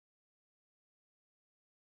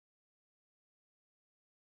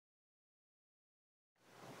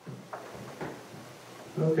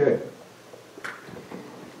Okay.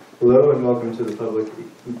 Hello and welcome to the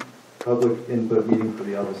public input meeting for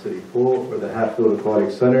the Alva City Pool or the Hatfield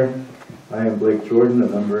Aquatic Center. I am Blake Jordan, a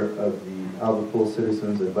member of the Alva Pool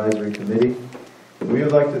Citizens Advisory Committee. We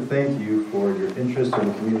would like to thank you for your interest in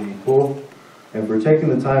the community pool and for taking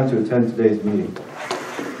the time to attend today's meeting.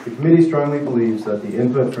 The committee strongly believes that the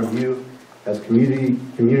input from you as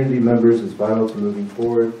community members is vital to moving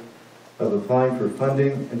forward, of applying for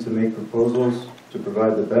funding, and to make proposals to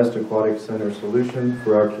provide the best aquatic center solution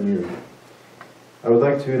for our community. I would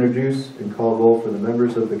like to introduce and call roll for the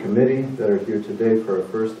members of the committee that are here today for our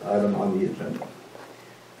first item on the agenda.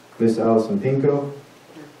 Ms. Allison Pinko,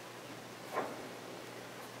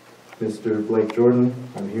 Mr. Blake Jordan,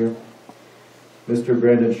 I'm here. Mr.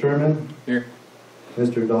 Brandon Sherman, here.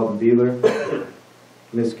 Mr. Dalton Beeler,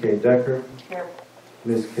 Ms. Kay Decker, here.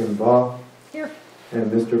 Ms. Kim Baugh, Here.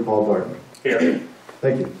 and Mr. Paul Barton. Here.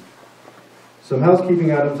 Thank you. Some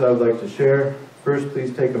housekeeping items I would like to share. First,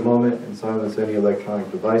 please take a moment and silence any electronic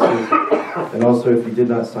devices. And also, if you did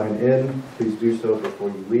not sign in, please do so before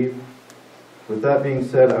you leave. With that being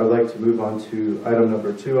said, I would like to move on to item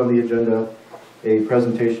number 2 on the agenda, a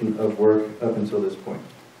presentation of work up until this point.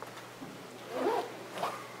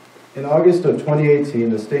 In August of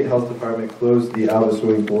 2018, the State Health Department closed the Alva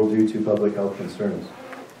swimming pool due to public health concerns.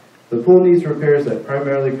 The pool needs repairs that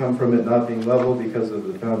primarily come from it not being level because of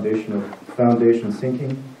the foundation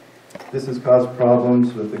sinking. This has caused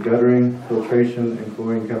problems with the guttering, filtration, and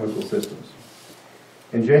chlorine chemical systems.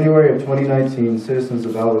 In January of 2019, citizens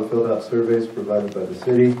of Alva filled out surveys provided by the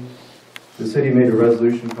city. The city made a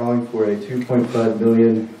resolution calling for a $2.5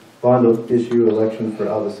 million bond issue election for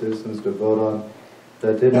Alva citizens to vote on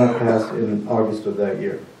that did not pass in August of that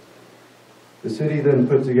year. The city then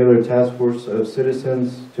put together a task force of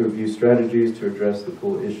citizens to review strategies to address the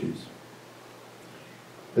pool issues.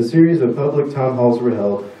 A series of public town halls were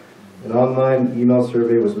held. An online email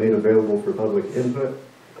survey was made available for public input,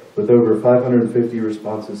 with over 550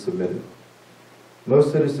 responses submitted.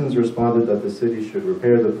 Most citizens responded that the city should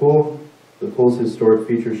repair the pool's historic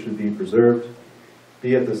features should be preserved,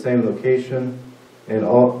 be at the same location,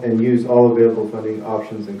 and use all available funding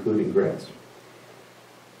options, including grants.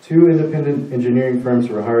 2 independent engineering firms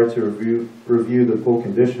were hired to review the pool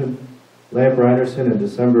condition, Lamp Reinerson in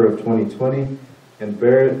December of 2020, and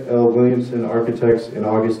Barrett L. Williamson Architects in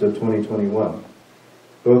August of 2021.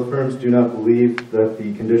 Both firms do not believe that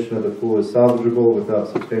the condition of the pool is salvageable without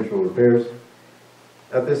substantial repairs.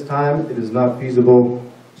 At this time, it is not feasible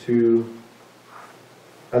to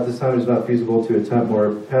attempt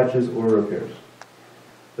more patches or repairs.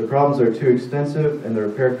 The problems are too extensive, and the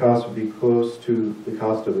repair costs would be close to the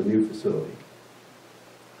cost of a new facility.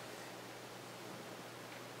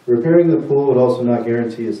 Repairing the pool would also not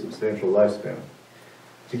guarantee a substantial lifespan.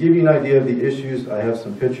 To give you an idea of the issues, I have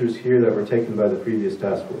some pictures here that were taken by the previous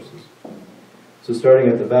task forces. So starting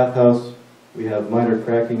at the bathhouse, we have minor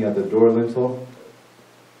cracking at the door lintel,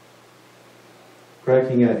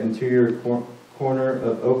 cracking at interior corner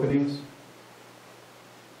of openings,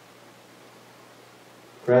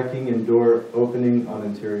 cracking in door opening on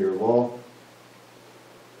interior wall,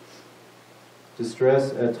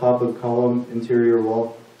 distress at top of column interior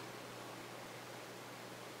wall,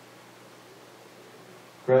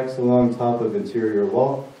 cracks along top of interior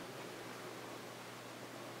wall,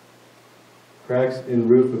 cracks in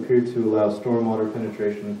roof appear to allow stormwater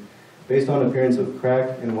penetration based on appearance of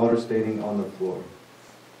crack and water staining on the floor.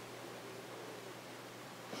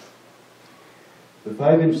 The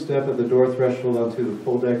 5-inch step at the door threshold onto the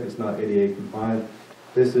pool deck is not ADA compliant.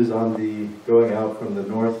 This is on the going out from the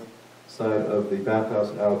north side of the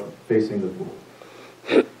bathhouse out facing the pool.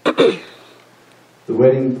 The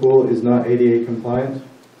wading pool is not ADA compliant.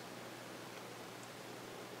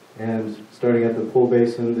 And starting at the pool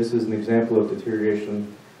basin, this is an example of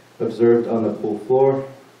deterioration observed on the pool floor.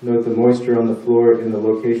 Note the moisture on the floor in the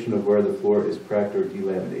location of where the floor is cracked or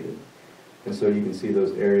delaminated. And so you can see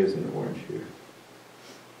those areas in orange here.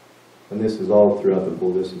 And this is all throughout the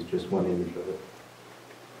pool. This is just one image of it.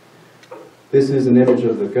 This is an image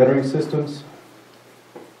of the guttering systems.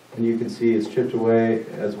 And you can see it's chipped away,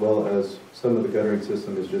 as well as some of the guttering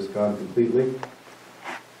system is just gone completely.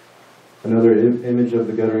 Another image of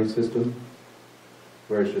the guttering system,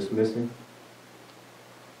 where it's just missing.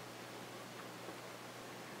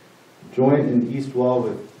 Joint in east wall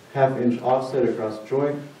with 1/2-inch offset across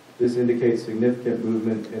joint. This indicates significant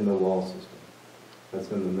movement in the wall system. That's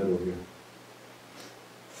in the middle here.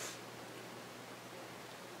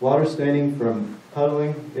 Water staining from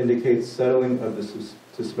puddling indicates settling of the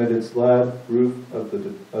suspended slab roof of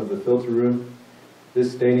the filter room.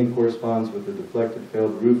 This staining corresponds with the deflected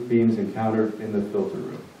failed roof beams encountered in the filter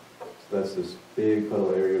room. So that's this big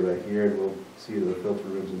puddle area right here, and we'll see the filter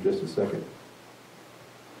rooms in just a second.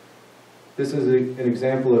 This is an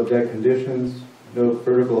example of deck conditions. Note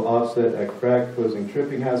vertical offset at crack posing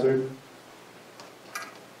tripping hazard.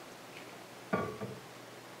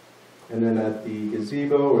 And then at the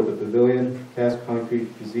gazebo or the pavilion, cast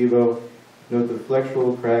concrete gazebo, note the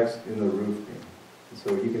flexural cracks in the roof beam. And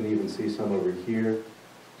so you can even see some over here,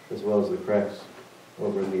 as well as the cracks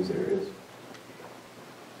over in these areas.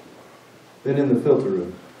 Then in the filter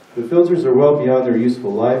room. The filters are well beyond their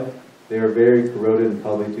useful life. They are very corroded and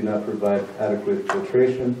probably do not provide adequate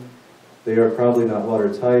filtration. They are probably not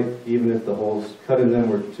watertight, even if the holes cut in them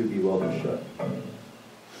were to be welded shut.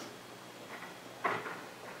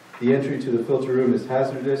 The entry to the filter room is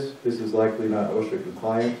hazardous. This is likely not OSHA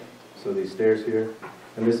compliant, so these stairs here.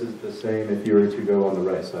 And this is the same if you were to go on the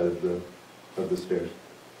right side of the stairs.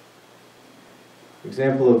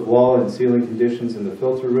 Example of wall and ceiling conditions in the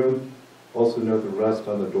filter room. Also note the rust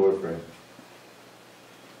on the door frame.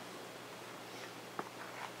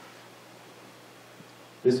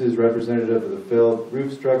 This is representative of the failed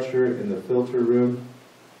roof structure in the filter room.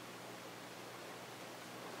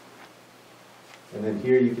 And then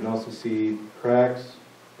here you can also see cracks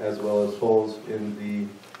as well as holes in the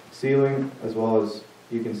ceiling, as well as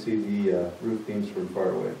you can see the roof beams from far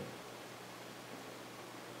away.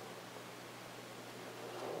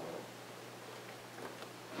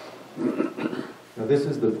 Now this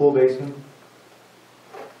is the pool basin.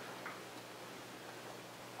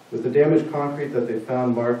 With the damaged concrete that they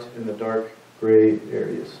found marked in the dark gray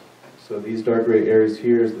areas. So these dark gray areas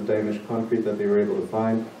here is the damaged concrete that they were able to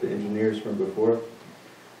find, the engineers from before.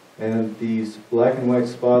 And these black and white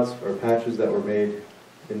spots are patches that were made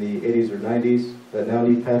in the 80s or 90s that now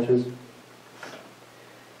need patches.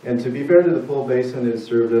 And to be fair to the pool basin, it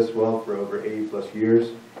served us well for over 80 plus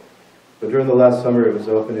years. But during the last summer it was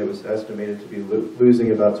open, it was estimated to be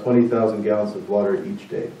losing about 20,000 gallons of water each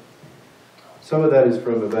day. Some of that is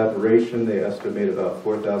from evaporation. They estimate about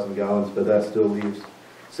 4,000 gallons, but that still leaves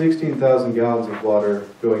 16,000 gallons of water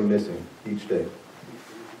going missing each day.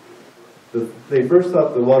 They first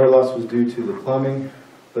thought the water loss was due to the plumbing,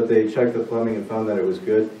 but they checked the plumbing and found that it was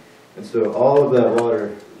good. And so all of that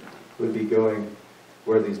water would be going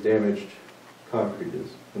where these damaged concrete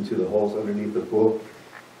is, into the holes underneath the pool.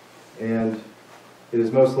 And it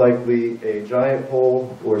is most likely a giant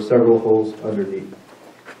hole or several holes underneath.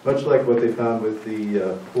 Much like what they found with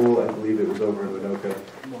the pool, I believe it was over in Winoka,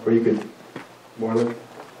 where you could, Moreland,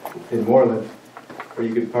 where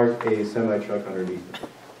you could park a semi-truck underneath it.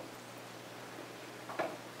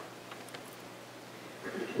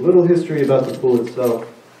 A little history about the pool itself.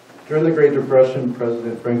 During the Great Depression,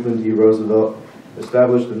 President Franklin D. Roosevelt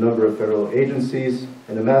established a number of federal agencies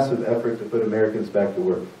and a massive effort to put Americans back to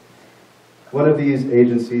work. One of these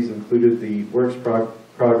agencies included the Works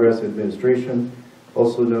Progress Administration,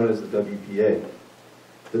 also known as the WPA.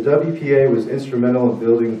 The WPA was instrumental in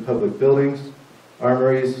building public buildings,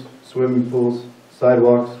 armories, swimming pools,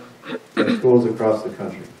 sidewalks, and schools across the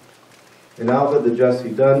country. In Alva, the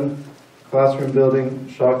Jesse Dunn classroom building,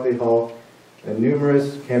 Shockley Hall, and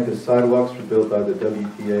numerous campus sidewalks were built by the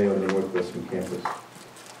WPA on the Northwestern campus.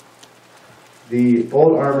 The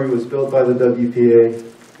old armory was built by the WPA,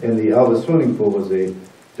 and the Alva swimming pool was a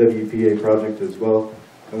WPA project as well,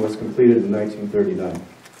 and was completed in 1939.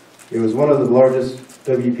 It was one of the largest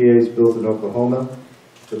WPAs built in Oklahoma.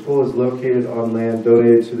 The pool is located on land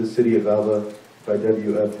donated to the city of Alva by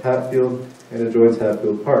W.F. Hatfield and adjoins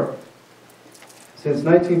Hatfield Park. Since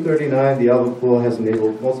 1939, the Alva pool has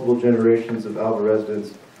enabled multiple generations of Alva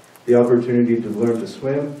residents the opportunity to learn to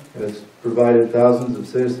swim and has provided thousands of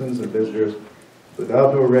citizens and visitors with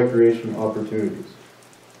outdoor recreation opportunities.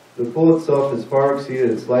 The pool itself has far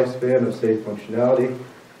exceeded its lifespan of safe functionality.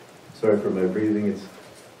 Sorry for my breathing,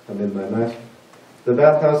 I'm in my mask. The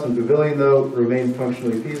bathhouse and pavilion, though, remain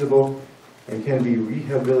functionally feasible and can be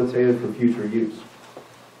rehabilitated for future use.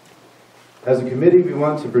 As a committee, we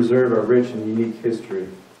want to preserve our rich and unique history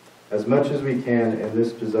as much as we can, and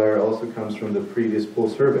this desire also comes from the previous pool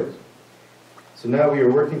surveys. So now we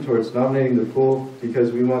are working towards nominating the pool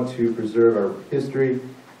because we want to preserve our history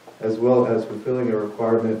as well as fulfilling a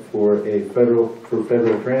requirement for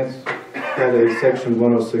federal grants called a Section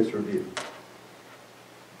 106 review.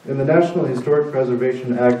 In the National Historic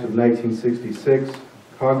Preservation Act of 1966,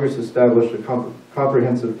 Congress established a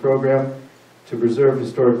comprehensive program to preserve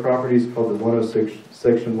historic properties called the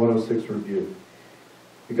Section 106 review.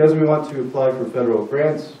 Because we want to apply for federal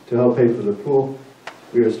grants to help pay for the pool,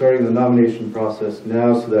 we are starting the nomination process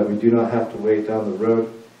now so that we do not have to wait down the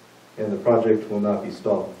road and the project will not be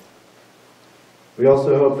stalled. We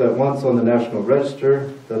also hope that once on the National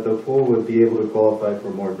Register, that the pool would be able to qualify for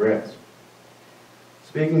more grants.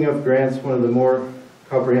 Speaking of grants, one of the more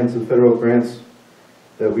comprehensive federal grants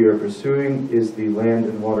that we are pursuing is the Land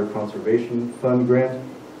and Water Conservation Fund grant.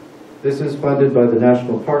 This is funded by the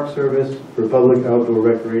National Park Service for public outdoor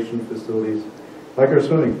recreation facilities like our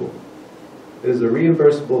swimming pool. It is a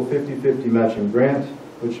reimbursable 50-50 matching grant,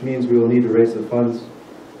 which means we will need to raise the funds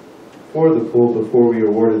for the pool before we are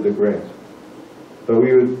awarded the grant. But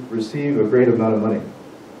we would receive a great amount of money.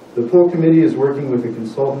 The pool committee is working with a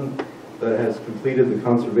consultant that has completed the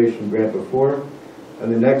conservation grant before,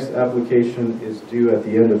 and the next application is due at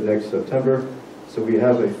the end of next September, so we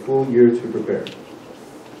have a full year to prepare.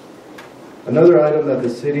 Another item that the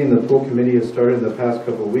city and the pool committee has started in the past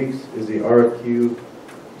couple of weeks is the RFQ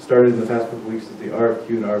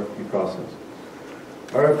and RFP process.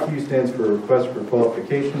 RFQ stands for Request for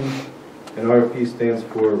Qualifications, and RFP stands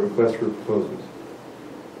for Request for Proposals.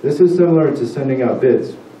 This is similar to sending out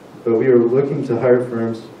bids, but we are looking to hire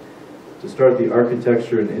firms to start the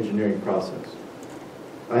architecture and engineering process.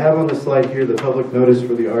 I have on the slide here the public notice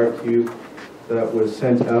for the RFQ that was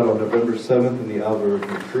sent out on November 7th in the Alva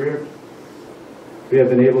Review Courier. We have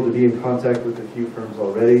been able to be in contact with a few firms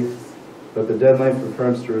already, but the deadline for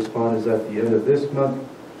firms to respond is at the end of this month,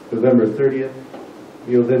 November 30th.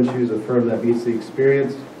 We will then choose a firm that meets the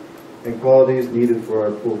experience and qualities needed for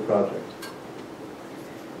our pool project.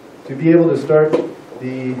 To be able to start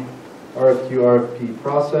the RFQ-RFP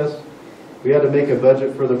process, we had to make a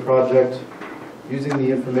budget for the project using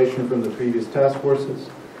the information from the previous task forces.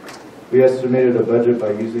 We estimated a budget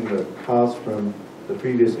by using the cost from the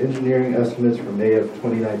previous engineering estimates from May of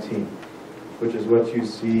 2019, which is what you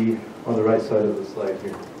see on the right side of the slide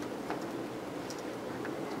here.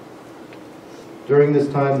 During this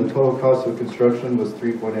time, the total cost of construction was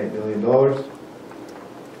 $3.8 million.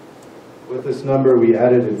 With this number, we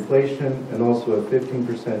added inflation and also a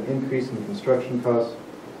 15% increase in construction costs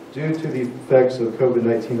due to the effects of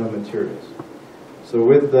COVID-19 on materials. So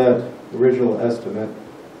with that original estimate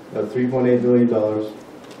of $3.8 million,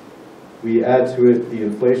 we add to it the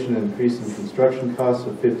inflation and increase in construction costs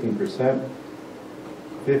of 15%.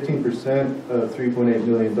 15% of $3.8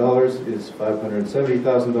 million is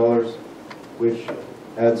 $570,000, which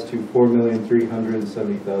adds to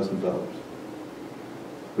 $4,370,000.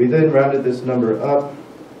 We then rounded this number up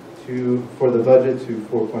for the budget to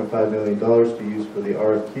 $4.5 million to use for the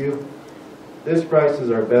RFQ. This price is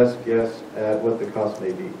our best guess at what the cost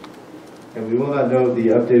may be. And we will not know the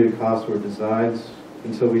updated costs or designs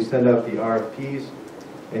until we send out the RFPs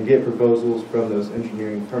and get proposals from those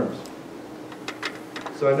engineering firms.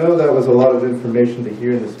 So I know that was a lot of information to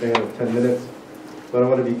hear in the span of 10 minutes, but I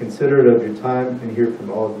want to be considerate of your time and hear from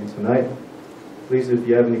all of you tonight. Please, if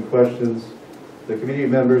you have any questions, the community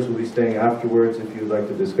members will be staying afterwards if you'd like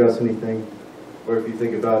to discuss anything, or if you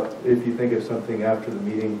think of something after the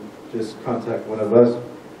meeting, just contact one of us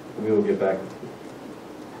and we will get back with you.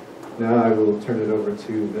 Now I will turn it over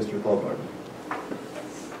to Mr. Paul Barton.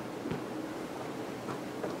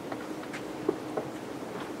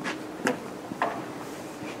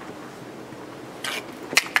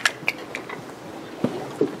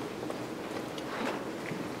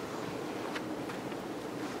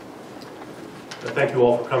 Thank you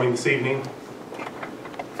all for coming this evening.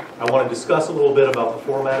 I want to discuss a little bit about the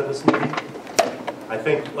format of this meeting. I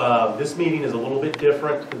think this meeting is a little bit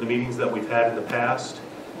different than the meetings that we've had in the past.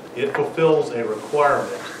 It fulfills a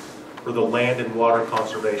requirement for the Land and Water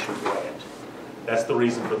Conservation Grant. That's the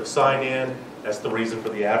reason for the sign-in, that's the reason for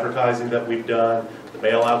the advertising that we've done, the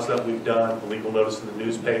mail-outs that we've done, the legal notice in the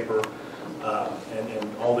newspaper,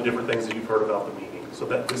 and all the different things that you've heard about the meeting. So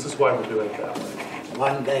this is why we're doing it that way.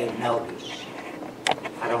 1 day notice.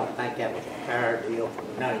 I don't think that was a fair deal for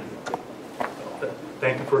none of you.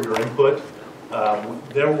 Thank you for your input.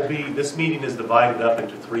 This meeting is divided up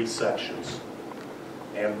into 3 sections.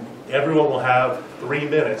 And everyone will have 3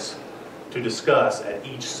 minutes to discuss at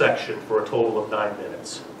each section for a total of 9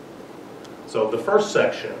 minutes. So the first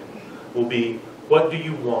section will be, what do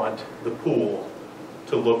you want the pool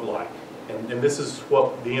to look like? And this is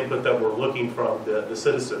what the input that we're looking from the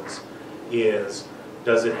citizens is.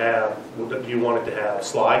 Do you want it to have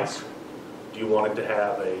slides? Do you want it to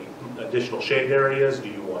have additional shade areas? Do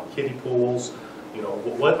you want kiddie pools? You know,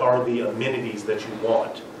 what are the amenities that you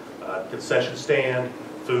want? Concession stand,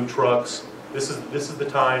 food trucks. This is the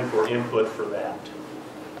time for input for that.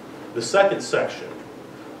 The second section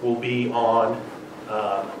will be on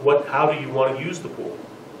how do you want to use the pool?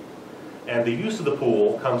 And the use of the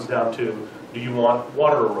pool comes down to, do you want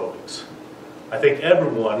water aerobics? I think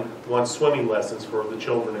everyone wants swimming lessons for the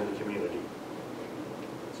children in the community.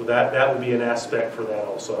 So that will be an aspect for that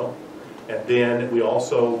also. And then we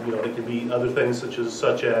also, there can be other things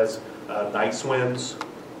such as night swims,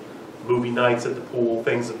 movie nights at the pool,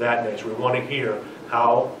 things of that nature. We want to hear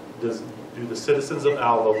how do the citizens of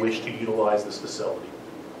Alva wish to utilize this facility.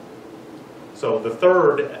 So the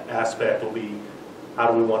third aspect will be,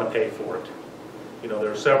 how do we want to pay for it? There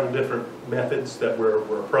are several different methods that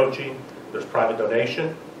we're approaching. There's private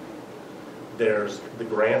donation, there's the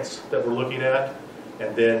grants that we're looking at,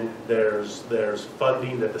 and then there's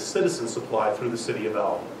funding that the citizens supply through the city of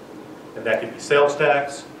Alva. And that could be sales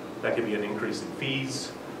tax, that could be an increase in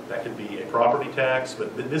fees, that could be a property tax,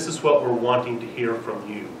 but this is what we're wanting to hear from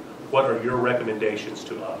you. What are your recommendations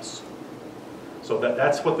to us? So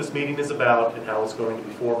that's what this meeting is about and how it's going to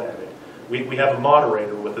be formatted. We have a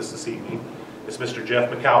moderator with us this evening. It's Mr. Jeff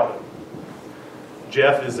McAlvin.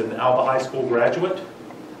 Jeff is an Alva High School graduate.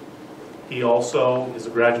 He also is a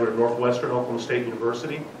graduate of Northwestern Oklahoma State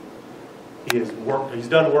University. He's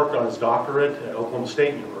done work on his doctorate at Oklahoma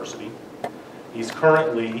State University. He's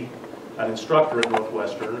currently an instructor at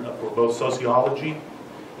Northwestern for both sociology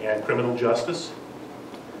and criminal justice.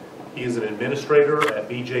 He is an administrator at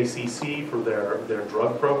BJCC for their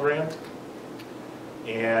drug program.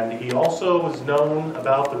 And he also is known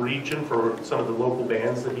about the region for some of the local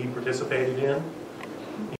bands that he participated in.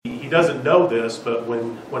 He doesn't know this, but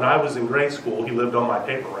when I was in grade school, he lived on my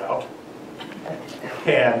paper route.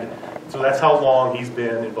 And so that's how long he's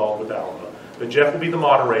been involved with Alva. But Jeff will be the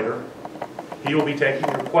moderator. He will be taking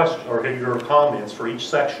your questions or your comments for each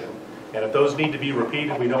section. And if those need to be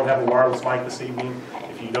repeated, we don't have a wireless mic this evening.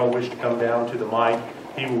 If you don't wish to come down to the mic,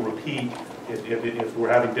 he will repeat. If we're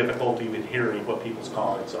having difficulty with hearing what people's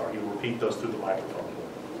comments are, he will repeat those through the microphone.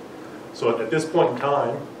 So at this point in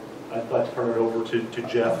time, I'd like to turn it over to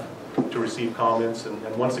Jeff to receive comments.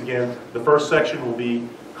 And once again, the first section will be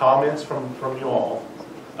comments from you all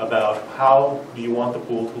about how do you want the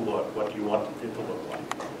pool to look, what do you want it to look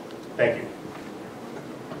like. Thank you.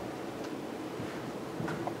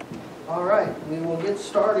 All right, we will get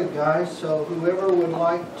started, guys. So whoever would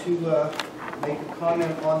like to make a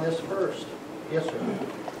comment on this first. Yes, sir.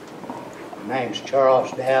 My name's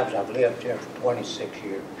Charles Dabbs. I've lived here for 26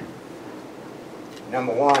 years.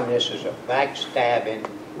 Number one, this is a backstabbing,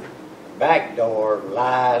 backdoor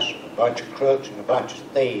lies, a bunch of crooks and a bunch of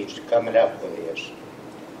thieves coming up with this.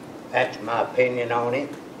 That's my opinion on it.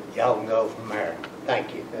 Y'all can go from there.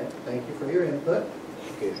 Thank you. Okay, thank you for your input.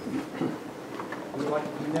 Excuse me. Who would like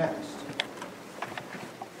to be next?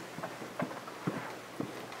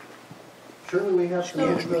 Surely we have some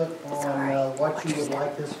input on what you would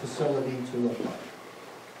like this facility to look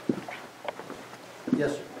like.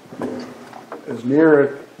 Yes, sir. As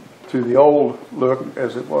near to the old look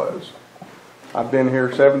as it was. I've been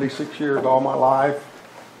here 76 years, all my life.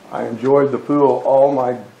 I enjoyed the pool all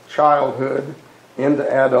my childhood into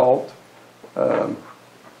adult.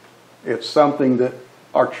 It's something that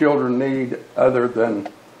our children need other than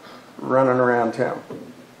running around town.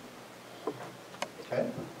 Okay.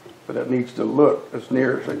 But it needs to look as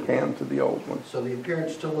near as it can to the old one. So the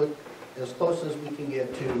appearance to look as close as we can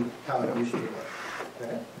get to how it used to look.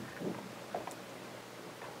 Okay.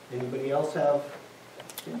 Anybody else have?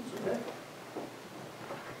 Yes, okay.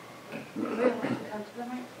 Would you like to come to the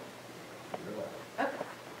mic?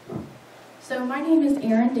 Okay. So my name is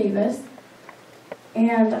Erin Davis,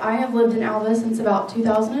 and I have lived in Alva since about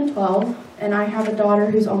 2012, and I have a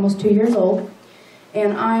daughter who's almost 2 years old.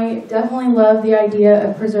 And I definitely love the idea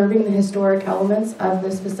of preserving the historic elements of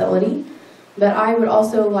this facility, but I would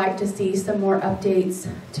also like to see some more updates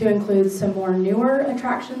to include some more newer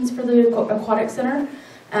attractions for the aquatic center.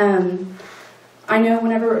 I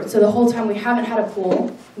know so the whole time we haven't had a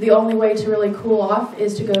pool, the only way to really cool off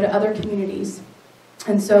is to go to other communities.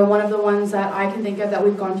 And so one of the ones that I can think of that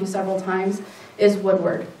we've gone to several times is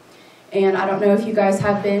Woodward. And I don't know if you guys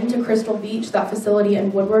have been to Crystal Beach, that facility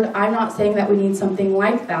in Woodward. I'm not saying that we need something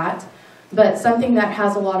like that, but something that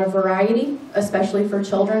has a lot of variety, especially for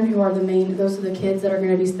children who are those are the kids that are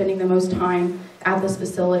going to be spending the most time at this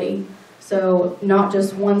facility. So not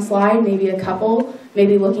just one slide, maybe a couple,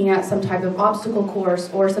 maybe looking at some type of obstacle course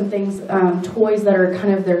or some things, toys that are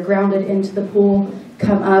they're grounded into the pool,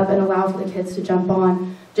 come up and allow for the kids to jump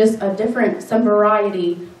on. Just some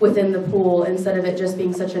variety within the pool instead of it just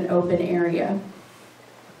being such an open area.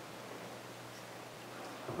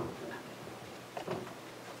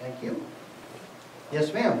 Thank you.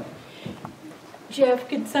 Yes, ma'am. Jeff,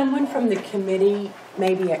 could someone from the committee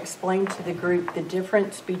maybe explain to the group the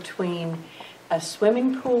difference between a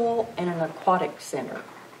swimming pool and an aquatic center?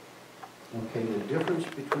 Okay, the difference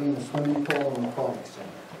between the swimming pool and the aquatic center.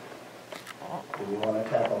 Do we want to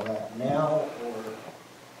tackle that now or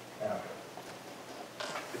after?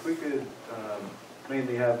 If we could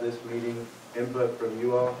mainly have this meeting input from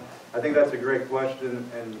you all, I think that's a great question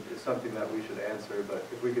and it's something that we should answer, but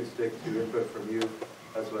if we could stick to input from you,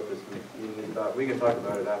 that's what this meeting is about. We can talk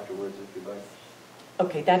about it afterwards if you'd like.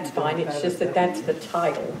 Okay, that's fine, it's just that that's the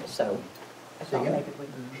title, so I thought Say maybe we.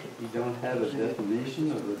 You don't have a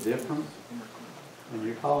definition of the difference? And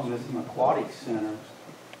you're calling this an aquatic center.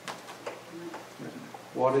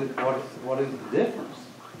 What is the difference?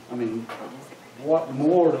 I mean, what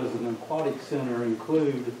more does an aquatic center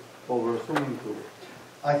include over a swimming pool?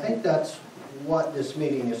 I think that's what this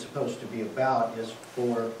meeting is supposed to be about, is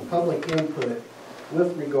for public input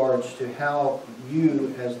with regards to how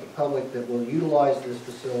you, as the public that will utilize this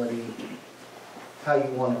facility, how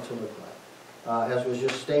you want it to look like. As was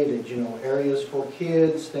just stated, you know, areas for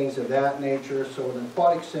kids, things of that nature. So an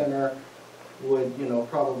aquatic center would, you know,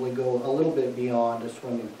 probably go a little bit beyond a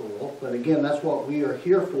swimming pool. But again, that's what we are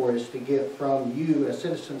here for, is to get from you as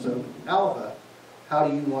citizens of Alva, how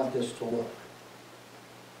do you want this to look?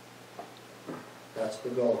 That's the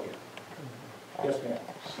goal here. Yes, ma'am.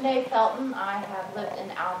 Sinead Felton. I have lived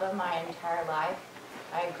in Alva my entire life.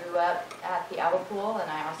 I grew up at the Alva pool,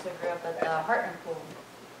 and I also grew up at the Hartner pool.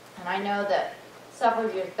 And I know that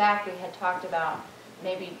several years back we had talked about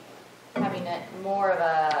maybe having it more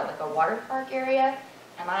of a water park area.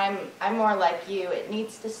 And I'm more like you. It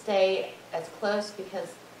needs to stay as close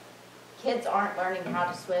because kids aren't learning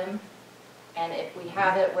how to swim. And if we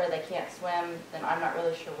have it where they can't swim, then I'm not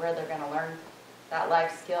really sure where they're going to learn that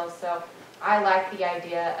life skill. So I like the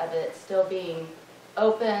idea of it still being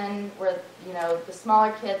open, where, you know, the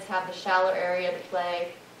smaller kids have the shallow area to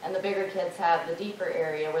play, and the bigger kids have the deeper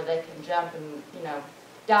area where they can jump and, you know,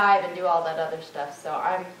 dive and do all that other stuff. So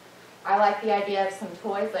I like the idea of some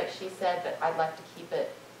toys, like she said, but I'd like to keep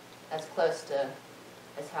it as close to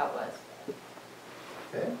as how it was.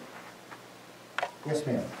 Okay. Yes,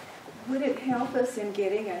 ma'am. Would it help us in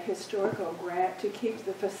getting a historical grant to keep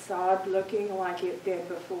the facade looking like it did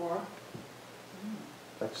before?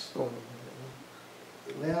 That's,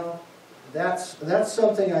 Well, that's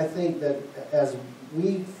something I think that as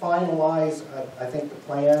we finalize, I think the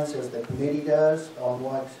plans as the committee does on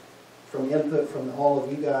what, from input from all of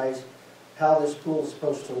you guys, how this pool is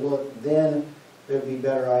supposed to look, then there'd be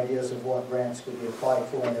better ideas of what grants could be applied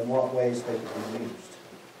for and in what ways they could be used.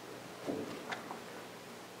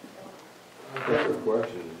 I think the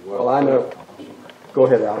question is well. well, I know. Go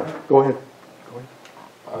ahead, Alan. Go ahead.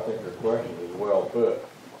 I think the question is well put.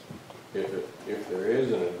 If there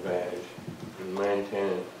is an advantage in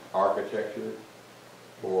maintaining architecture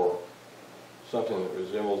or something that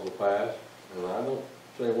resembles the past, and I don't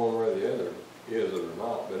say one way or the other is it or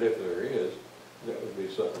not, but if there is, that would be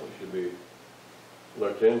something that should be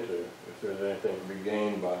looked into if there's anything to be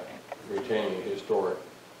gained by retaining historic.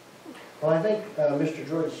 Well, I think Mr.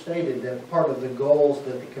 George stated that part of the goals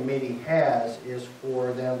that the committee has is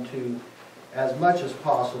for them to, as much as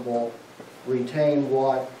possible, retain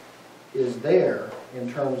what is there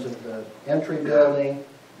in terms of the entry building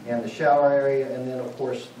and the shower area, and then, of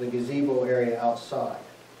course, the gazebo area outside.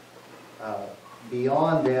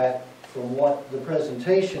 Beyond that, from what the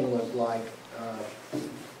presentation looked like,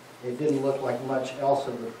 it didn't look like much else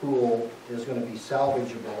of the pool is going to be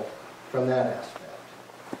salvageable from that aspect.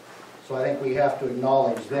 So I think we have to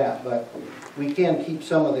acknowledge that, but we can keep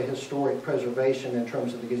some of the historic preservation in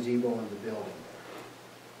terms of the gazebo and the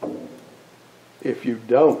building. If you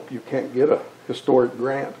don't, you can't get a historic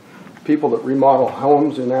grant. People that remodel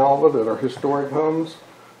homes in Alva that are historic homes,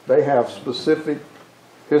 they have specific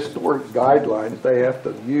historic guidelines. They have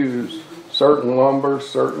to use certain lumber,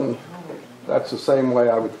 that's the same way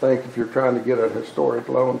I would think if you're trying to get a historic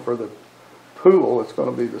loan for the pool, it's going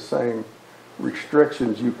to be the same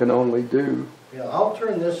restrictions you can only do. Yeah, I'll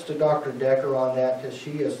turn this to Dr. Decker on that because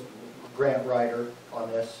she is grant writer on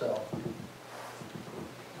this, so.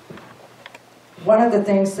 One of the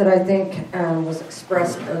things that I think was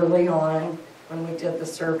expressed early on when we did the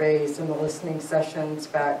surveys and the listening sessions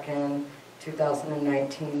back in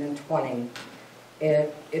 2019 and 20,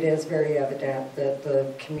 it is very evident that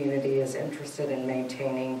the community is interested in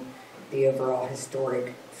maintaining the overall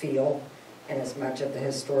historic feel and as much of the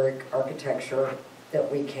historic architecture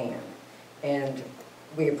that we can. And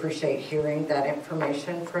we appreciate hearing that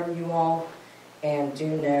information from you all, and do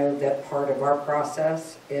know that part of our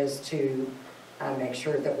process is to make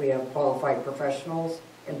sure that we have qualified professionals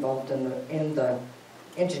involved in the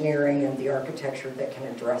engineering and the architecture that can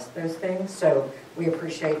address those things. So we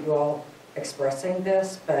appreciate you all expressing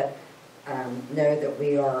this, but know that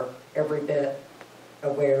we are every bit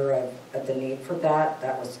aware of the need for that.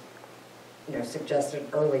 That was, suggested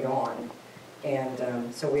early on.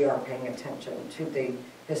 And so we are paying attention to the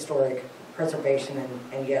historic preservation,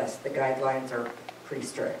 and yes, the guidelines are pretty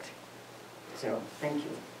strict. So, thank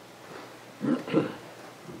you.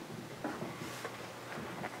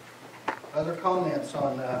 Other comments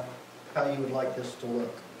on how you would like this to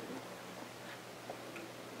look?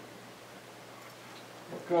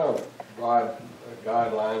 What kind of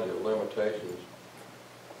guidelines or limitations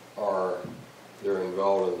are there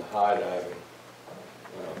involved in the high diving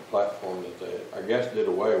platform that they, I guess, did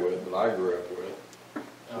away with, but I grew up with?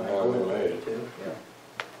 Somehow we made it. Too, yeah.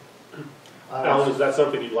 Alan, is that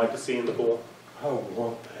something you'd like to see in the pool? I would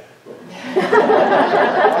want that.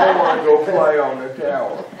 I want to go play on the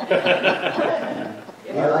tower.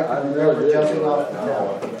 I like to remember jumping off the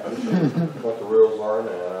tower. What the rules are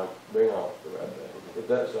now, and I'm being honest about that. But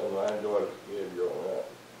that's something I enjoyed as a kid growing up.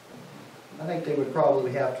 I think they would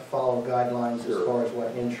probably have to follow guidelines as Sure. far as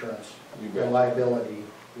what insurance You bet. and liability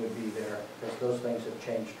would be there, because those things have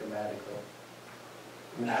changed dramatically.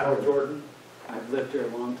 Howard Jordan, I've lived here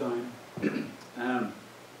a long time.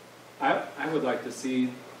 I would like to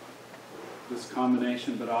see this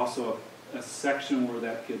combination, but also a section where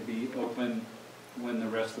that could be open when the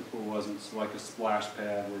rest of the pool wasn't, so like a splash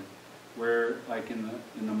pad where like in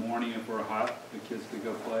the morning if we're hot, the kids could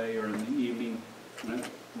go play, or in the evening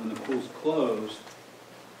when the pool's closed,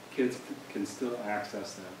 kids can still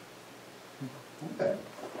access that. Okay.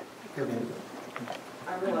 Good input.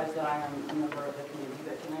 I realize that I am a member of the community,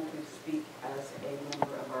 but can I please speak as a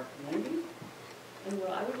member of our community? And what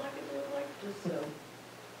I would like it to look like, just so.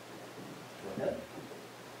 Go ahead.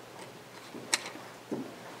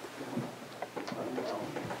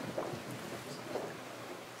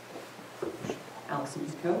 Allison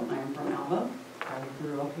Pico, I am from Alva. I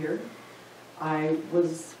grew up here. I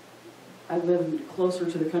lived closer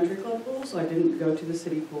to the country club pool, so I didn't go to the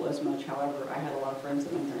city pool as much. However, I had a lot of friends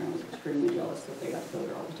that went there, and I was extremely jealous that they got to go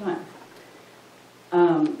there all the time.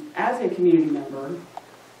 As a community member,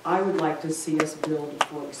 I would like to see us build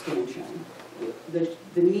for expansion.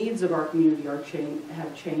 The needs of our community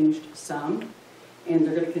have changed some, and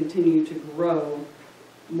they're going to continue to grow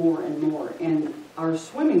more and more. And our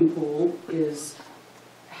swimming pool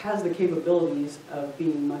has the capabilities of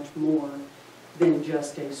being much more than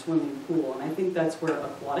just a swimming pool. And I think that's where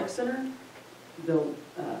Aquatic Center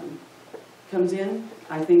comes in.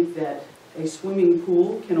 I think that a swimming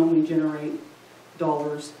pool can only generate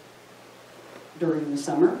dollars during the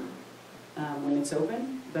summer when it's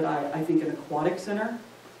open, but I think an aquatic center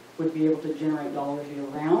would be able to generate dollars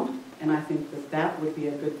year-round, and I think that that would be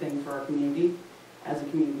a good thing for our community. As a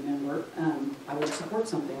community member, I would support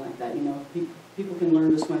something like that. People can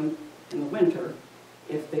learn to swim in the winter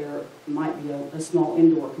if there might be a small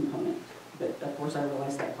indoor component, but of course I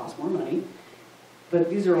realize that costs more money. But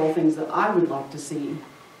these are all things that I would like to see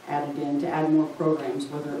added in, to add more programs,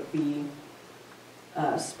 whether it be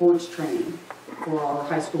sports training for our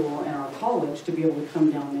high school and our college to be able to come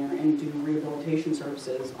down there and do rehabilitation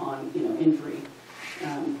services on injury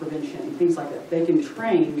prevention, things like that. They can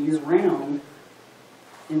train year-round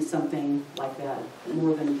in something like that,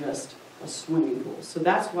 more than just a swimming pool. So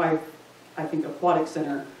that's why I think Aquatic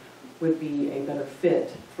Center would be a better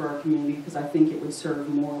fit for our community, because I think it would serve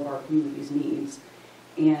more of our community's needs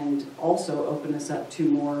and also open us up to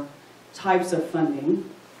more types of funding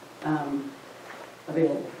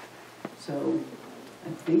available. So I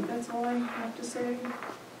think that's all I have to say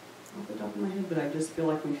off the top of my head, but I just feel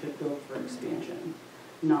like we should build for expansion,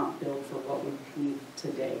 not build for what we need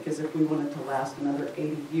today. Because if we want it to last another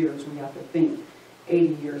 80 years, we have to think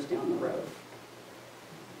 80 years down the road.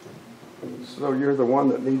 So you're the one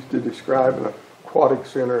that needs to describe an aquatic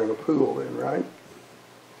center and a pool then, right?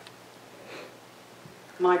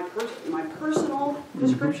 My personal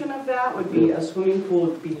description of that would be a swimming pool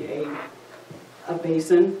would be a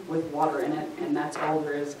basin with water in it, and that's all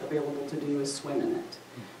there is available to do is swim in it.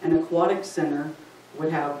 An aquatic center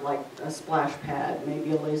would have like a splash pad,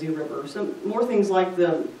 maybe a lazy river, some more things like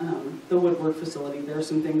the Woodward facility. There are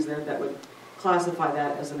some things there that would classify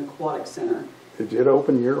that as an aquatic center. Is it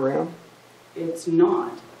open year-round? It's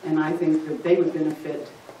not, and I think that they would benefit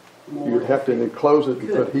more. You'd have to enclose it and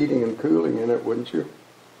put heating and cooling in it, wouldn't you?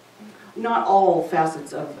 Not all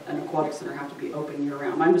facets of an aquatic center have to be open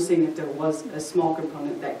year-round. I'm just saying if there was a small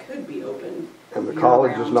component that could be open. And the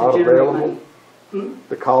college is not available?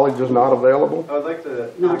 The college is not available? I would like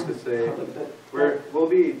to say, we'll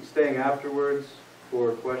be staying afterwards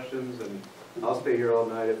for questions, and I'll stay here all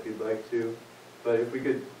night if you'd like to. But if we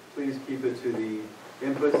could please keep it to the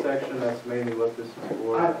input section, that's mainly what this is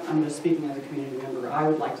for. I'm just speaking as a community member. I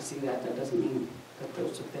would like to see that. That doesn't mean that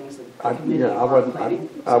those are things that the I committee are planning.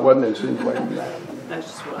 wasn't insinuating that. That's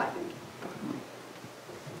just what I think.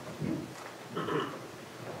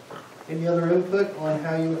 Any other input on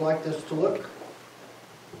how you would like this to look?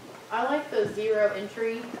 I like the zero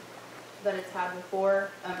entry that it's had before.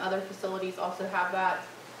 Other facilities also have that.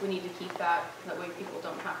 We need to keep that. That way people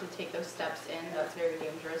don't have to take those steps in. That's very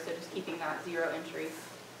dangerous. So just keeping that zero entry.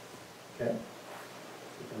 Okay.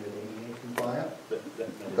 Compliant?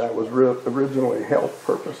 That was originally health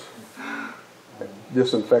purpose.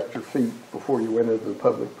 Disinfect your feet before you went into the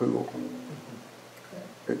public pool.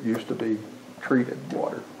 It used to be treated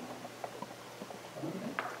water.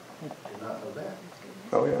 Did not know that.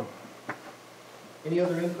 Oh, yeah. Any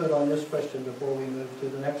other input on this question before we move to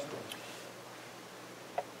the next one?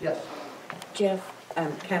 Yes. Jeff,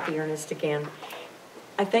 Kathy Ernest again.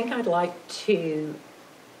 I think I'd like to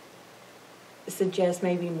suggest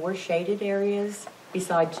maybe more shaded areas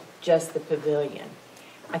besides just the pavilion.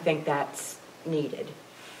 I think that's needed.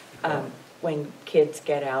 When kids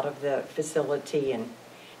get out of the facility and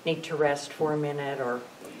need to rest for a minute or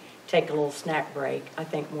take a little snack break, I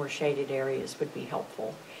think more shaded areas would be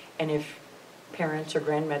helpful. And if parents or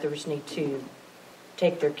grandmothers need to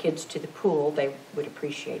take their kids to the pool, they would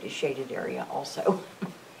appreciate a shaded area also.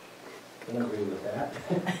 Can agree with that.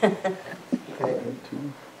 Okay,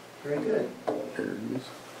 very good. There it is.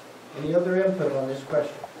 Any other input on this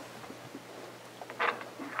question?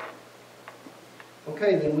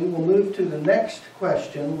 Okay, then we will move to the next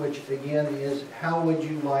question, which again is, how would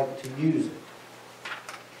you like to use it?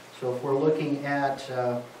 So if we're looking at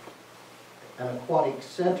an aquatic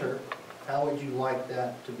center, how would you like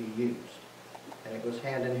that to be used? And it goes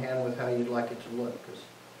hand in hand with how you'd like it to look, because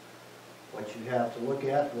what you have to look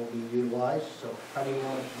at will be utilized, so how do you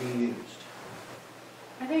want it to be used?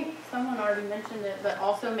 I think someone already mentioned it, but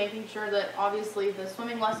also making sure that obviously the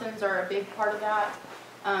swimming lessons are a big part of that.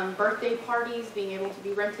 Birthday parties, being able to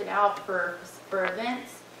be rented out for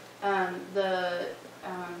events. The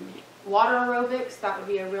water aerobics, that would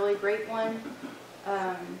be a really great one.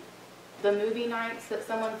 The movie nights that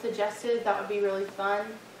someone suggested, that would be really fun.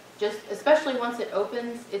 Just, especially once it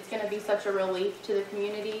opens, it's going to be such a relief to the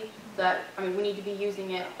community that, I mean, we need to be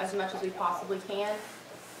using it as much as we possibly can.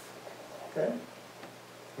 Okay.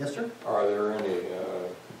 Yes, sir? Are there any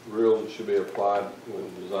rules that should be applied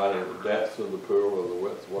when designing the depth of the pool or the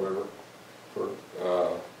width, whatever, for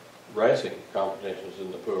racing competitions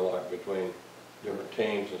in the pool, like between different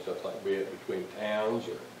teams and stuff, like be it between towns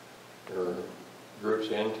or groups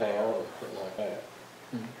in town or something like that?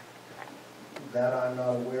 That I'm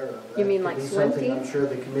not aware of. You mean That like could be swim something I'm teams? sure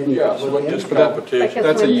the committee Yeah, would look just into. competition. Like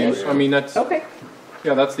That's a swim use, team? I mean, that's, Okay.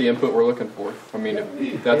 yeah, that's the input we're looking for. I mean,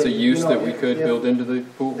 if that's a use that we could build into the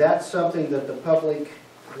pool. That's something that the public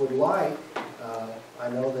would like. I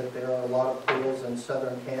know that there are a lot of pools in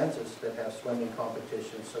southern Kansas that have swimming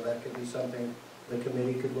competitions, so that could be something the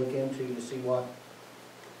committee could look into to see what,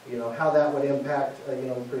 how that would impact,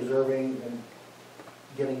 preserving and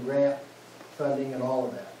getting grant funding and all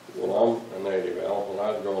of that. Well, I'm a native Alva. When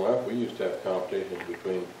I was growing up, we used to have competitions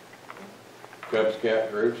between Cub Scout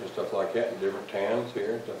groups and stuff like that in different towns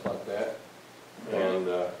here and stuff like that. And,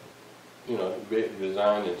 be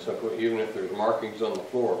designed in some way, even if there's markings on the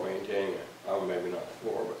floor, maintaining it. Oh, maybe not the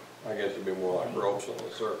floor, but I guess it'd be more like ropes on the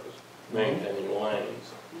surface, maintaining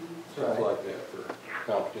lanes, stuff Right. like that for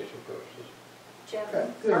competition purposes. Jeff, Okay,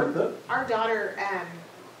 good input. Our daughter,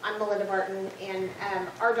 I'm Melinda Barton, and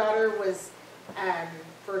our daughter was,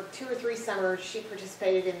 for 2 or 3 summers, she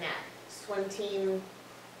participated in that swim team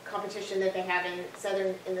competition that they have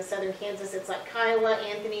in the southern Kansas. It's like Kiowa,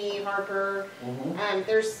 Anthony, Harper.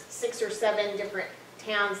 There's 6 or 7 different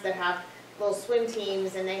towns that have little swim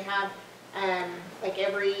teams, and they have like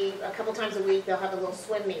a couple times a week they'll have a little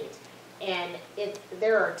swim meet. And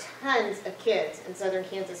there are tons of kids in southern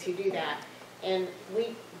Kansas who do that. And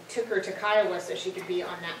we took her to Kiowa so she could be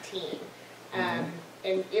on that team.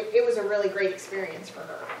 And it was a really great experience for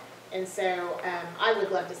her. And so I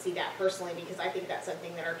would love to see that personally, because I think that's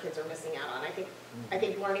something that our kids are missing out on. I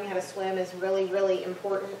think learning how to swim is really, really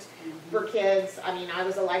important for kids. I mean, I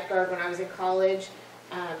was a lifeguard when I was in college.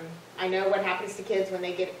 I know what happens to kids when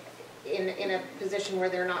they get in a position where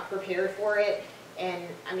they're not prepared for it. And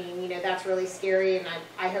I mean, that's really scary. And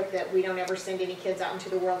I hope that we don't ever send any kids out into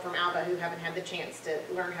the world from Alva who haven't had the chance to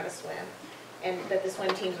learn how to swim. And that the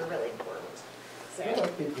swim teams are really important. So. Well,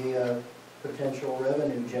 it could be a potential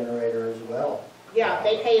revenue generator as well. Yeah,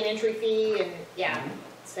 they pay an entry fee, and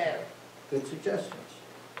so. Good suggestions.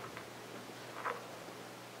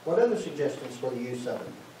 What other suggestions for the use of it?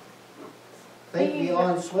 think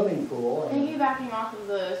beyond swimming pool. And Piggybacking off of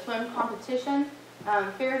the swim competition,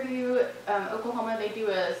 Fairview, Oklahoma, they do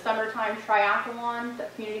a summertime triathlon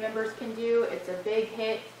that community members can do. It's a big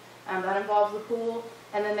hit that involves the pool.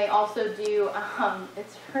 And then they also do,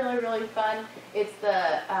 it's really, really fun. It's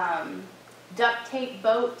the duct tape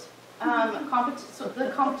boat the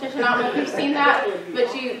competition. I don't know if you've seen that,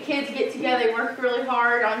 but kids get together, they work really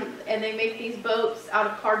hard and they make these boats out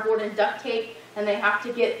of cardboard and duct tape, and they have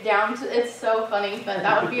to get down to. It's so funny, but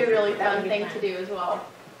that would be a really fun thing to do as well.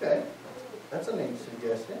 Okay, that's a neat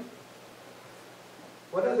suggestion.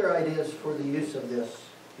 What other ideas for the use of this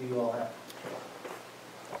do you all have?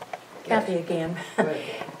 Kathy again. Go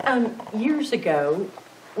ahead. Years ago,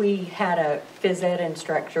 we had a phys ed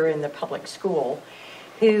instructor in the public school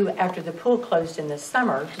who, after the pool closed in the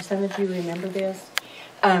summer, do some of you remember this,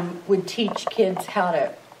 would teach kids how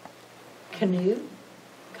to canoe,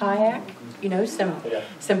 kayak,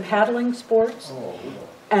 some paddling sports.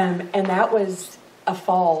 And that was a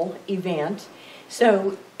fall event.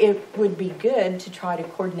 So it would be good to try to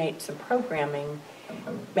coordinate some programming,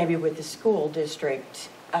 maybe with the school district,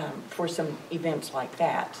 for some events like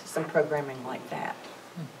that, some programming like that.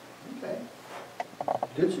 Okay,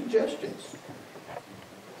 good suggestions.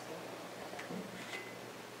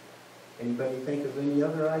 Anybody think of any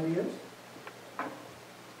other ideas?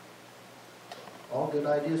 All good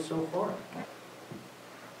ideas so far.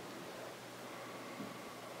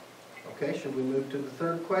 Okay, should we move to the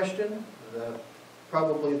third question?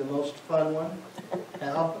 Probably the most fun one.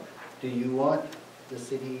 How do you want the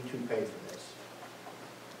city to pay for this?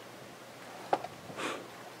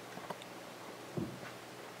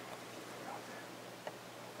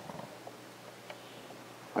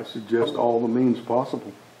 I suggest all the means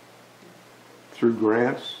possible. Through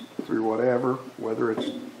grants, through whatever, whether it's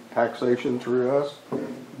taxation through us,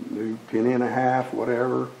 new penny and a half,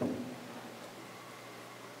 whatever.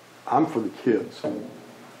 I'm for the kids.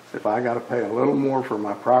 If I gotta pay a little more for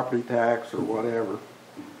my property tax or whatever,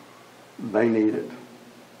 they need it.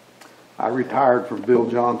 I retired from Bill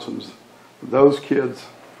Johnson's. Those kids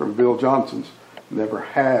from Bill Johnson's never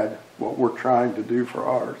had what we're trying to do for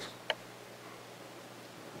ours.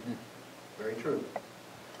 Very true.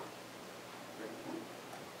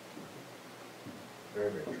 Very,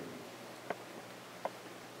 very true.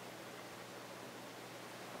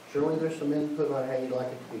 Surely there's some input on how you'd like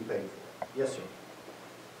it to be paid for. Yes, sir.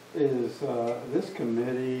 Is this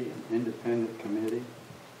committee an independent committee?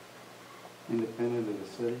 Independent of the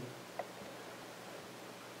city?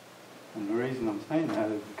 And the reason I'm saying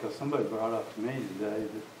that is because somebody brought up to me today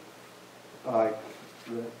that,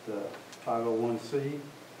 that 501c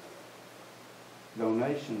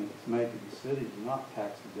donation that's made to the city is not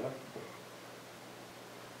tax deductible.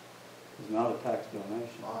 It's not a tax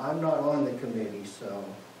donation. I'm not on the committee, so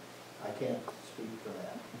I can't speak for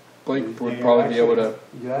that. Blake would probably be able to.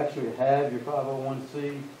 You actually have your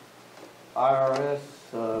 501c IRS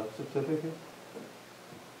certificate?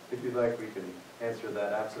 If you'd like, we can answer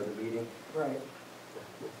that after the meeting. Right.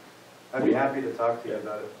 I'd be happy to talk to you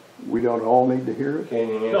about it. We don't all need to hear it? Can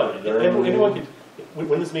you No, answer during the anyone meeting? can,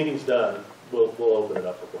 when this meeting's done, we'll open it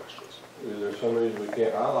up for questions. Is there some reason we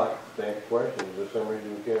can't, I like to ask questions, is there some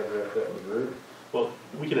reason we can't address that in the group? Well,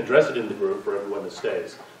 we can address it in the group for everyone that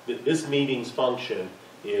stays. This meeting's function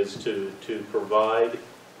is to provide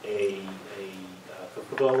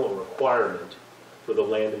fulfill a requirement for the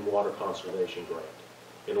Land and Water Conservation Grant.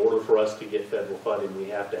 In order for us to get federal funding, we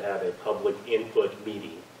have to have a public input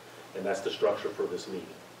meeting, and that's the structure for this meeting.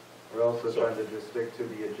 We're also trying to just stick to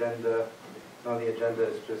the agenda. On the agenda,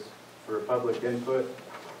 it's just for public input,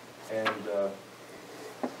 and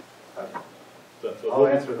I'll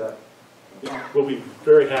answer that. We'll be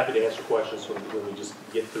very happy to answer questions when we just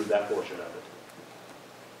get through that portion of it.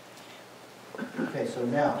 Okay, so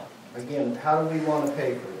now, again, how do we want to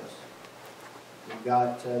pay for this? We've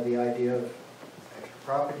got the idea of extra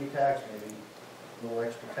property tax, maybe a little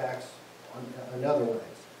extra tax in other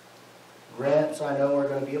ways. Grants, I know, are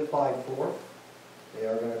going to be applied for. They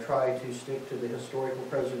are going to try to stick to the historical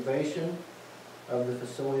preservation of the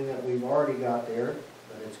facility that we've already got there,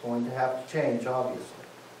 but it's going to have to change, obviously.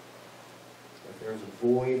 If there's a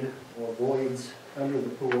void or voids under the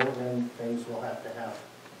pool, then things will have to happen.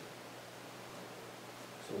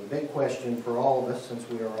 So the big question for all of us, since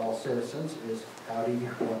we are all citizens, is how do you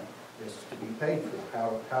want this to be paid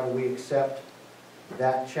for? How do we accept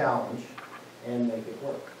that challenge and make it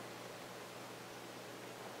work?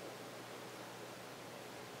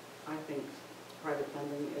 I think private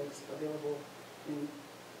funding is available in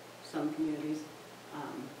some communities.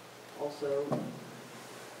 Also,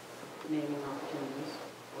 naming opportunities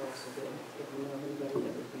are also good if you know of anybody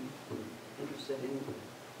that would be interested in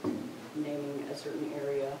naming a certain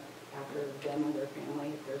area after them and their family.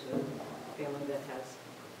 If there's a family that has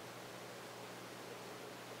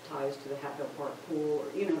ties to the Hatfield Park pool,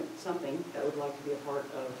 or, you know, something that would like to be a part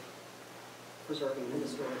of preserving the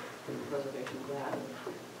historic preservation of that.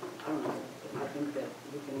 I don't know, I think that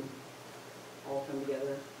we can all come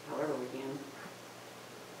together however we can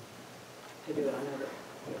to do it. I know that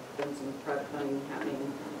there's been some private funding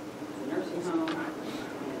happening at the nursing home, and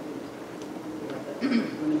we have the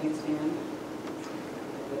lemonade stand,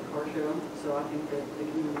 the car show. So I think that the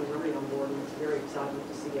community is already on board, and it's very exciting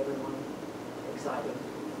to see everyone excited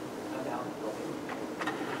about helping.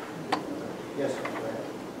 Yes, go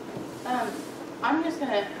ahead. I'm just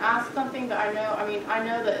going to ask something that I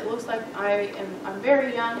know that it looks like I'm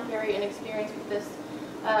very young, very inexperienced with this,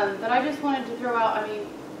 but I just wanted to throw out,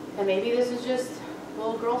 and maybe this is just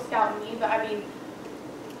little Girl Scout in me, but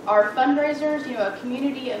our fundraisers, a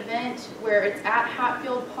community event where it's at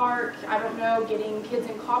Hatfield Park, I don't know, getting kids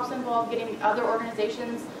and cops involved, getting other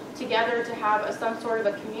organizations together to have some sort of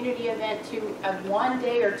a community event, to a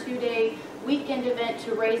 1-day or 2-day weekend event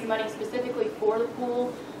to raise money specifically for the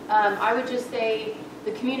pool. I would just say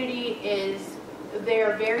the community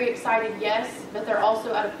they're very excited, yes, but they're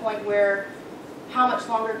also at a point where how much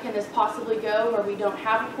longer can this possibly go where we don't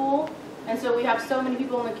have a pool? And so we have so many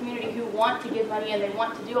people in the community who want to give money and they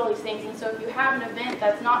want to do all these things. And so if you have an event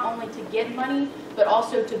that's not only to give money, but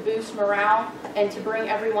also to boost morale and to bring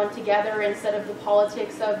everyone together instead of the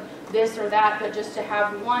politics of this or that, but just to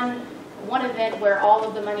have one event where all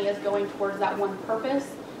of the money is going towards that one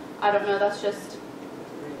purpose, I don't know, that's just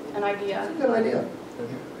an idea. It's a good idea.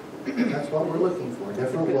 That's what we're looking for,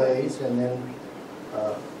 different ways, and then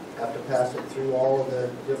have to pass it through all of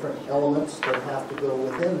the different elements that have to go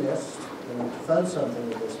within this, to fund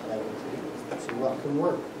something of this magnitude, see what can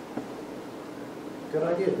work. Good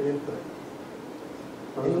idea, good input.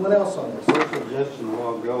 Anyone else on this? Your suggestion a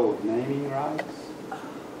while ago of naming rights,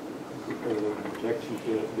 there's an objection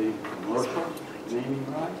to it being commercial naming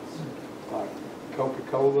rights, like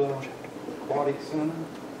Coca-Cola Aquatic Center,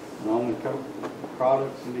 and only Coke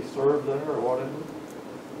products can be served there or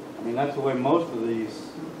whatever. That's the way most of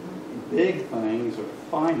these big things are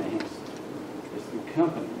financed, is through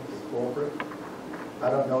companies. Corporate. I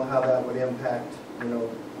don't know how that would impact,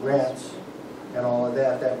 grants and all of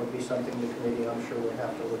that. That would be something the committee, I'm sure, would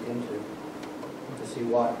have to look into to see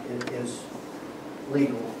what is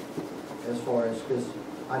legal as far as, because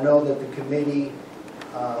I know that the committee,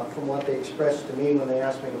 from what they expressed to me when they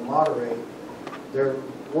asked me to moderate, they're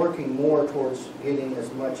working more towards getting as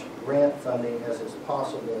much grant funding as is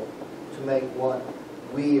possible to make what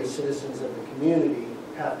we as citizens of the community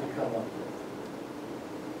have to come up with.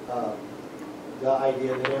 The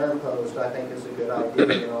idea that Aaron posed, I think, is a good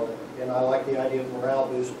idea, and I like the idea of morale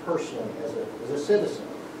boost personally as a citizen,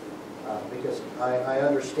 because I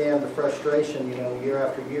understand the frustration, year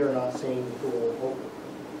after year not seeing the pool open.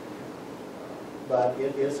 But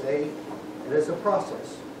it is a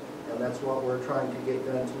process, and that's what we're trying to get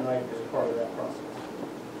done tonight as part of that process.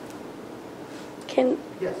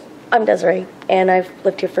 Yes. I'm Desiree, and I've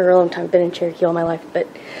lived here for a long time, been in Cherokee all my life, but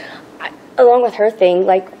along with her thing,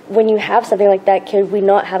 when you have something like that, could we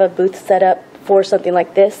not have a booth set up for something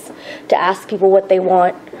like this to ask people what they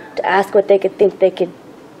want, to ask what they could think they could,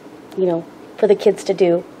 for the kids to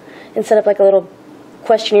do, and set up a little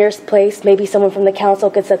questionnaire place? Maybe someone from the council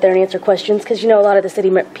could sit there and answer questions, because a lot of the city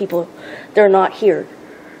people, they're not here,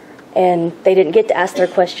 and they didn't get to ask their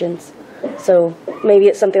questions. So maybe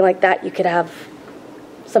it's something like that. You could have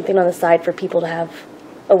something on the side for people to have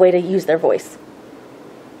a way to use their voice.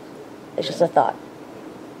 It's just a thought.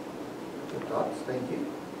 Good thoughts, thank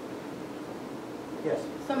you. Yes.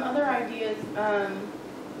 Some other ideas,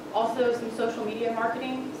 also some social media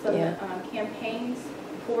marketing, some campaigns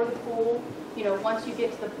for the pool. Once you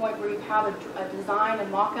get to the point where you have a design, a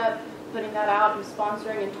mock-up, putting that out and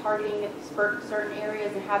sponsoring and targeting certain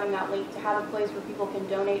areas and having that link to have a place where people can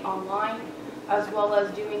donate online, as well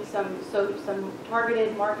as doing some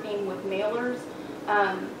targeted marketing with mailers.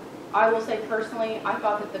 I will say personally, I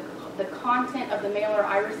thought that the content of the mailer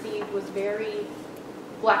I received was very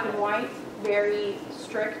black and white, very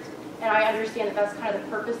strict, and I understand that that's kind of the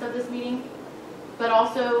purpose of this meeting. But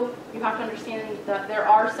also, you have to understand that there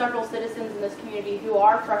are several citizens in this community who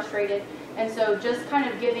are frustrated, and so just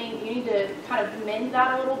you need to kind of mend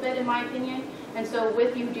that a little bit, in my opinion. And so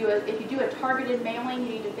if you do a targeted mailing,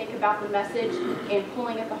 you need to think about the message and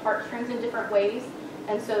pulling at the heartstrings in different ways.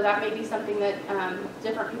 And so that may be something that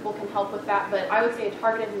different people can help with that. But I would say a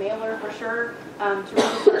targeted mailer for sure to reach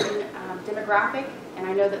a certain demographic. And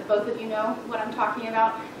I know that both of you know what I'm talking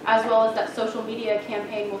about, as well as that social media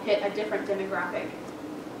campaign will hit a different demographic.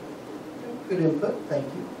 Good input, thank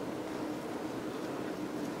you.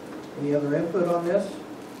 Any other input on this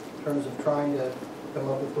in terms of trying to come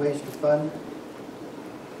up with ways to fund?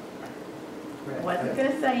 Wasn't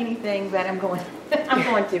going to say anything, but I'm going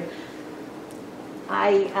to.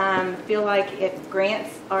 I feel like if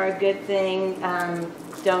grants are a good thing,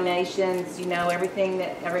 donations, you know, everything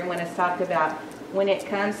that everyone has talked about. When it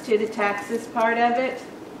comes to the taxes part of it,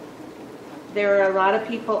 there are a lot of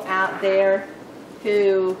people out there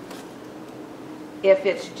who, if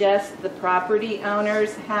it's just the property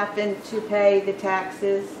owners happen to pay the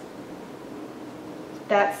taxes,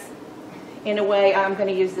 that's, in a way, I'm going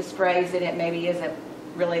to use this phrase and it maybe isn't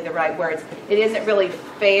really the right words. It isn't really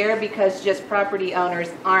fair because just property owners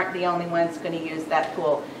aren't the only ones going to use that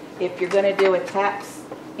pool. If you're going to do a tax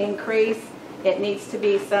increase, it needs to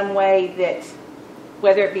be some way that,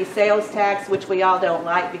 whether it be sales tax, which we all don't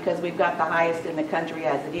like because we've got the highest in the country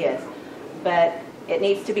as it is, but it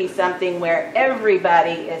needs to be something where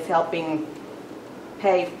everybody is helping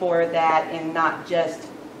pay for that and not just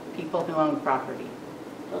people who own property.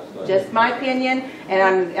 Just my opinion, and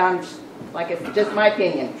I'm like, it's just my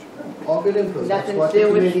opinion. All good input. Nothing to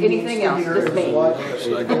do with anything else, just me. That's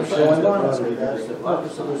the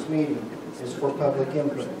purpose of this meeting, is for public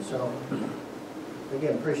input. So,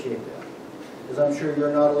 again, appreciate that. Because I'm sure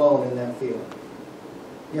you're not alone in that feeling.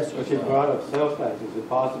 Yes, sir. She brought up sales tax. Is it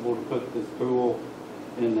possible to put this pool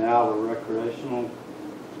in the Alva recreational?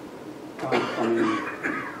 I mean,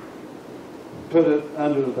 put it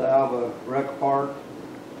under the Alva rec park?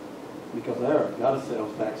 Because they've got a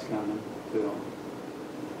sales tax coming to them.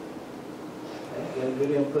 Again,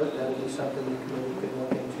 good input. That would be something the committee could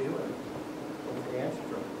look into and look the answer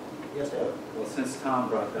from. Yes, Ed? Well, since Tom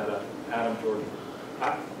brought that up, Adam Jordan,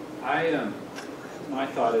 my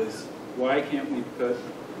thought is, why can't we put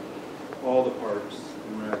all the parks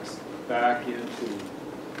and recs back into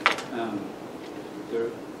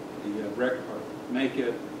the rec park, make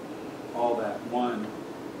it all that one?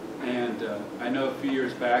 And I know a few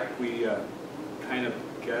years back we kind of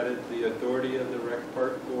gutted the authority of the rec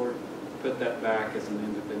park board, put that back as an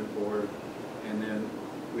independent board, and then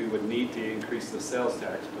we would need to increase the sales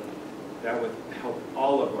tax, but that would help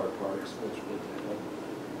all of our parks, which would help.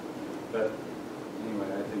 But anyway,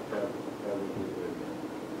 I think that would be good.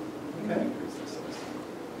 And then increase the sales tax.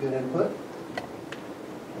 Good input.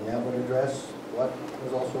 And that would address what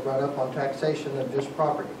was also brought up on taxation of just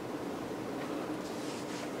property.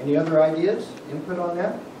 Any other ideas, input on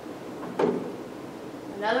that?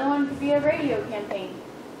 Another one could be a radio campaign.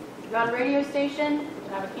 If you've got a radio station, you can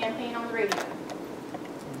have a campaign on the radio.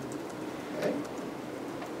 Okay.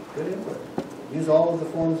 Good input. Use all of the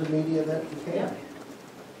forms of media that you can. Yeah.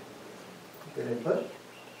 Good input.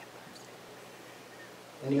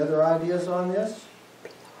 Any other ideas on this?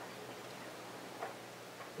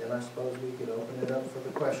 Then I suppose we could open it up for the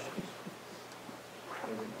questions.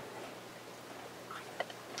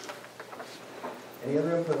 Any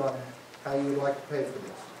other input on how you would like to pay for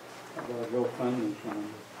this? I've got to go funding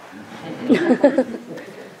from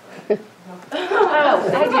I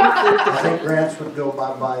think grants would go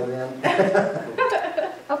bye-bye then.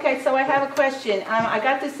 Okay, so I have a question. I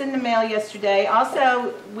got this in the mail yesterday.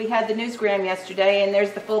 Also, we had the newsgram yesterday, and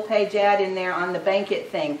there's the full-page ad in there on the Bankit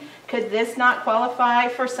thing. Could this not qualify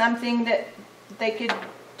for something that they could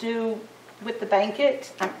do with the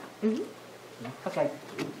Bankit? Okay,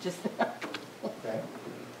 just... Okay.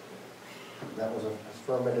 That was an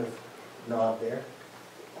affirmative nod there.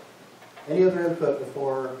 Any other input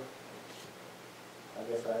before, I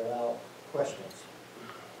guess, I allow questions?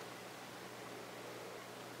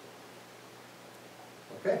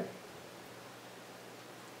 Okay.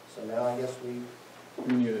 So now I guess we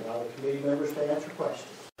allow the committee members to answer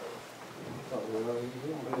questions. I'm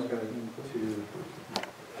just going to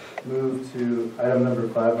move to item number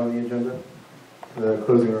 5 on the agenda, the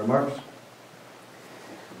closing remarks.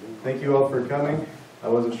 Thank you all for coming. I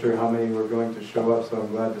wasn't sure how many were going to show up, so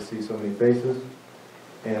I'm glad to see so many faces.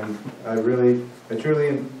 And I truly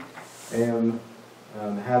am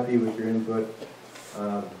happy with your input.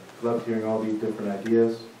 Loved hearing all these different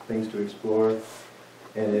ideas, things to explore.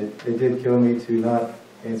 And it did kill me to not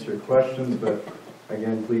answer questions, but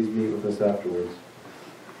again, please meet with us afterwards.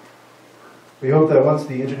 We hope that once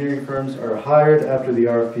the engineering firms are hired after the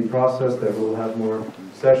RFP process, that we'll have more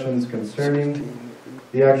sessions concerning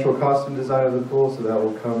the actual cost and design of the pool, so that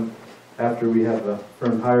will come after we have a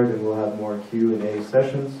firm hired, and we'll have more Q&A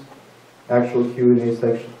sessions. actual Q&A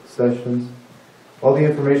sessions. All the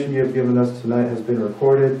information you have given us tonight has been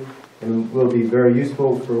recorded and will be very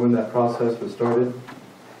useful for when that process was started.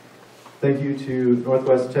 Thank you to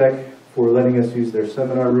Northwest Tech for letting us use their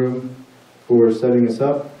seminar room, for setting us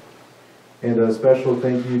up, and a special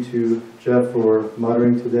thank you to Jeff for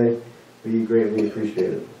moderating today. We greatly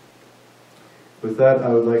appreciate it. With that, I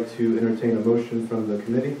would like to entertain a motion from the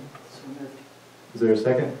committee. Is there a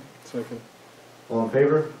second? Second. All in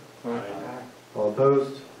favor? Aye. All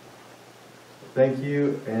opposed? Thank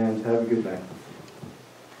you, and have a good night.